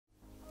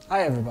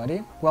Hi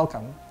everybody,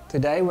 welcome.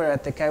 Today we're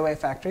at the K-Way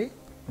factory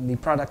in the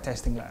product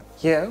testing lab.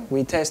 Here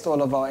we test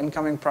all of our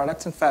incoming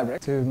products and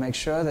fabric to make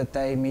sure that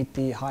they meet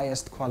the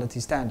highest quality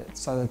standards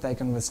so that they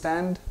can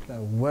withstand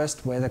the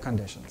worst weather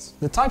conditions.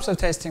 The types of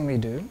testing we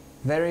do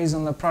varies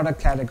on the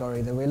product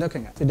category that we're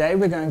looking at. Today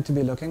we're going to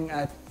be looking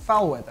at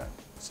foul weather.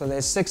 So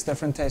there's 6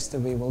 different tests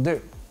that we will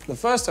do. The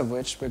first of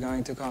which we're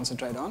going to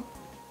concentrate on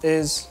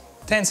is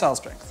tensile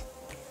strength,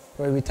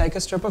 where we take a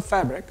strip of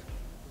fabric,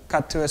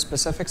 cut to a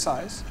specific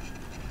size,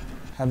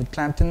 have it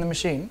clamped in the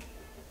machine,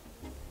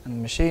 and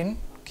the machine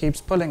keeps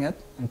pulling it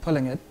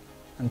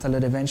until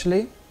it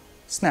eventually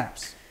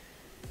snaps.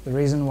 The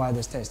reason why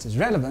this test is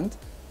relevant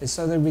is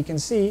so that we can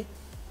see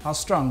how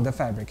strong the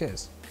fabric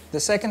is. The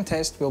second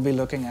test we'll be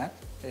looking at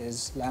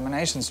is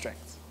lamination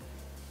strength.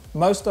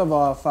 Most of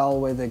our foul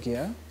weather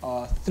gear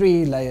are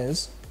 3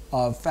 layers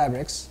of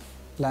fabrics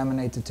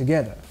laminated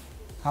together.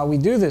 How we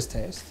do this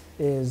test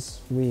is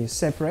we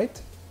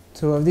separate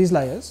 2 of these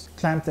layers,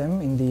 clamp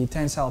them in the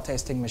tensile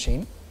testing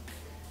machine,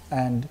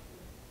 and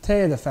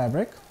tear the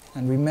fabric,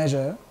 and we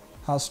measure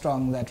how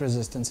strong that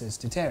resistance is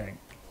to tearing.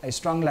 A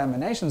strong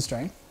lamination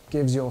strength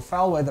gives your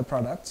foul weather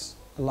products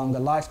a longer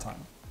lifetime.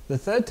 The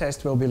third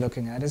test we'll be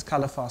looking at is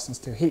color fastness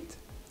to heat,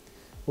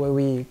 where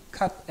we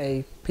cut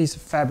a piece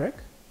of fabric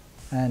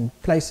and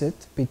place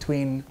it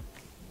between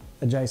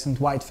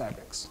adjacent white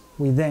fabrics.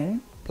 We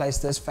then place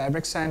this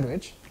fabric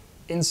sandwich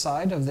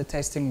inside of the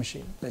testing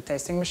machine. The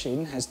testing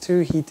machine has 2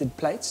 heated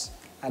plates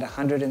at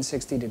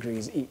 160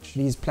 degrees each.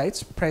 These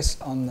plates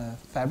press on the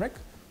fabric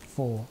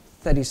for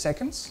 30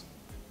 seconds.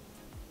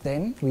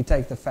 Then we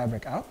take the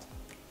fabric out.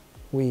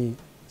 We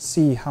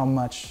see how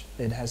much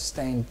it has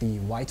stained the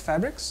white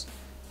fabrics,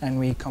 and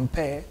we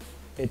compare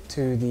it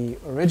to the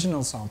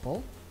original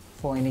sample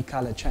for any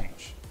color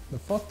change. The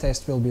fourth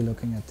test we'll be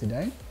looking at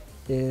today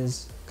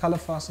is color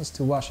fastness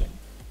to washing,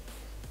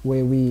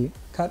 where we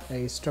cut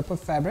a strip of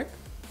fabric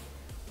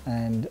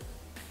and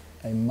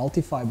a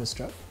multi-fiber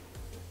strip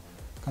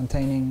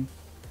containing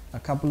a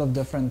couple of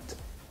different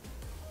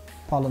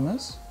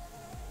polymers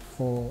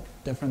for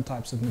different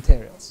types of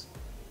materials.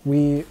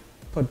 We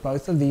put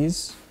both of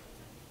these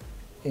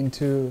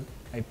into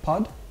a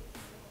pod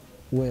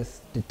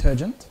with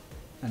detergent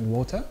and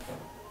water,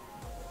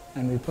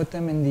 and we put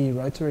them in the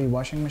rotary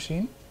washing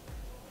machine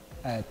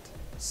at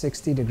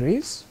 60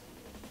 degrees,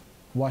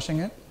 washing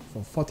it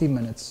for 40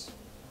 minutes.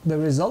 The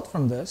result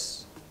from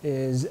this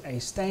is a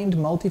stained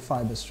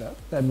multi-fiber strip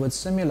that would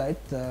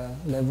simulate the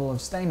level of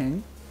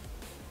staining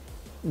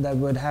that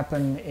would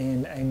happen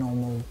in a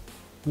normal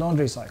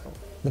laundry cycle.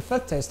 The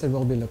fifth test that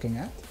we'll be looking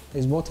at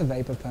is water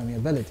vapor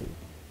permeability.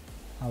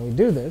 How we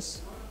do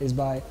this is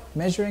by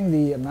measuring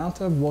the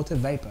amount of water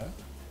vapor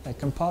that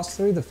can pass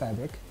through the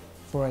fabric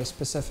for a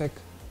specific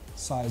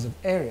size of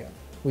area.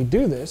 We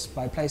do this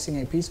by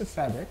placing a piece of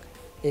fabric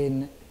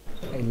in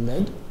a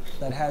lid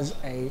that has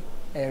an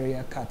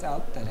area cut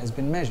out that has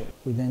been measured.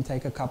 We then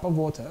take a cup of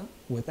water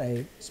with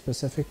a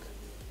specific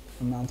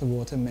amount of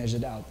water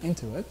measured out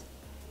into it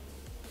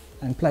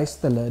and place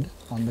the lid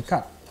on the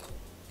cup,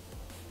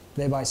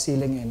 thereby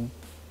sealing in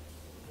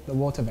the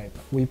water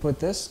vapor. We put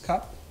this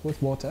cup with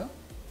water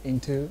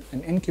into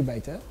an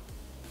incubator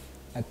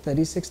at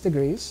 36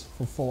 degrees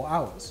for 4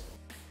 hours.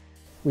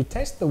 We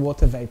test the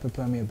water vapor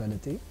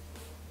permeability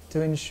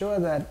to ensure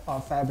that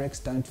our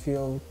fabrics don't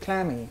feel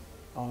clammy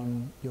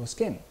on your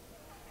skin,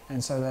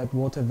 and so that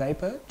water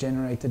vapor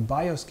generated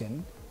by your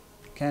skin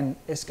can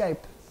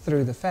escape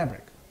through the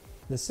fabric.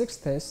 The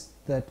sixth test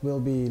that we'll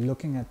be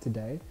looking at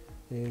today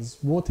is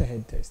water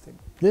head testing.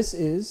 This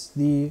is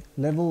the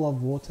level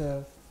of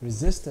water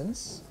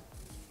resistance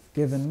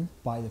given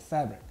by the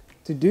fabric.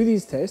 To do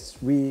these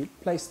tests, we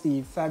place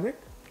the fabric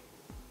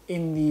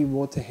in the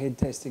water head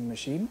testing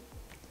machine,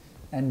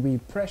 and we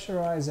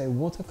pressurize a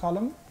water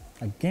column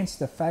against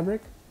the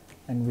fabric,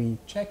 and we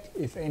check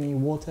if any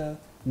water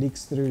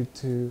leaks through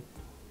to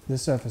the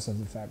surface of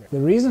the fabric. The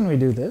reason we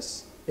do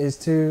this is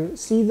to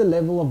see the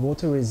level of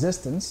water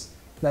resistance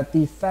that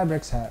the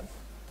fabrics have.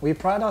 We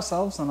pride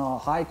ourselves on our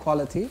high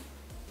quality,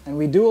 and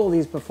we do all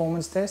these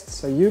performance tests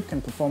so you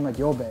can perform at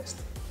your best.